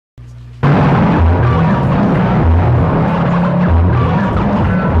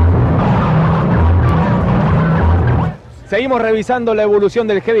Seguimos revisando la evolución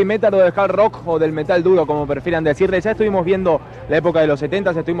del heavy metal o del hard rock o del metal duro, como prefieran decirle. Ya estuvimos viendo la época de los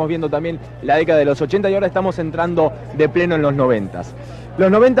 70, estuvimos viendo también la década de los 80 y ahora estamos entrando de pleno en los 90. Los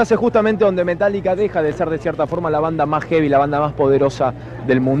 90 es justamente donde Metallica deja de ser de cierta forma la banda más heavy, la banda más poderosa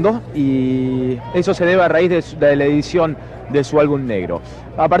del mundo, y eso se debe a raíz de la edición de su álbum negro.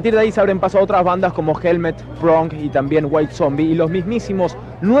 A partir de ahí se abren paso a otras bandas como Helmet, Prong y también White Zombie y los mismísimos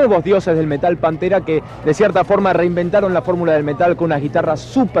nuevos dioses del metal, Pantera, que de cierta forma reinventaron la fórmula del metal con unas guitarras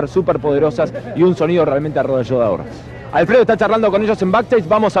súper poderosas y un sonido realmente arrollador. Alfredo está charlando con ellos en backstage,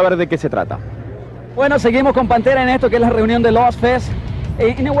 vamos a ver de qué se trata. Bueno, seguimos con Pantera en esto que es la reunión de Lost Fest.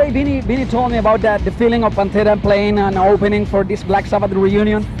 In a way, Vinny told me about the feeling of Pantera playing an opening for this Black Sabbath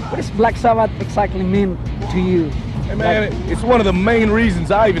reunion. What does Black Sabbath exactly mean to you? Hey man, it's one of the main reasons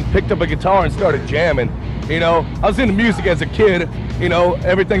I even picked up a guitar and started jamming. You know, I was into music as a kid, you know,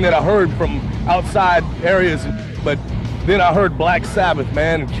 everything that I heard from outside areas, but then I heard Black Sabbath,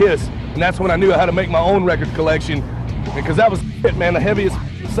 man, and Kiss, and that's when I knew I had to make my own record collection, because that was it, man, the heaviest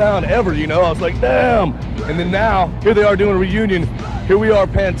sound ever, you know. I was like, damn. And then now, here they are doing a reunion. Here we are,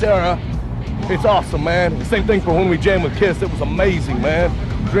 Pantera. It's awesome, man. The same thing for when we jammed with Kiss. It was amazing, man.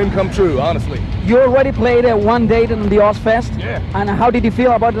 Dream come true, honestly. You already played one date in the Ozfest. Yeah. And how did you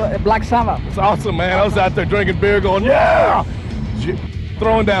feel about Black Sabbath? It's awesome, man. I was out there drinking beer going, yeah!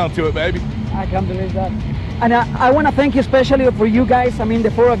 Throwing down to it, baby. I can't believe that. And I want to thank you especially for you guys, I mean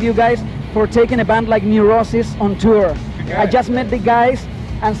the four of you guys, for taking a band like Neurosis on tour. I just met the guys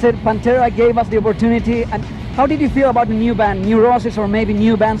and said Pantera gave us the opportunity. And how did you feel about the new band, Neurosis, or maybe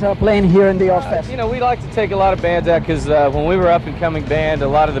new bands that are playing here in the Ozfest? You know, we like to take a lot of bands out because when we were up and coming band, a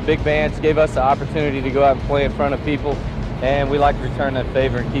lot of the big bands gave us the opportunity to go out and play in front of people, and we like to return that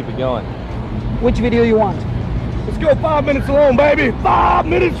favor and keep it going. Which video you want? Let's go 5 minutes alone, baby. 5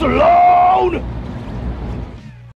 minutes alone!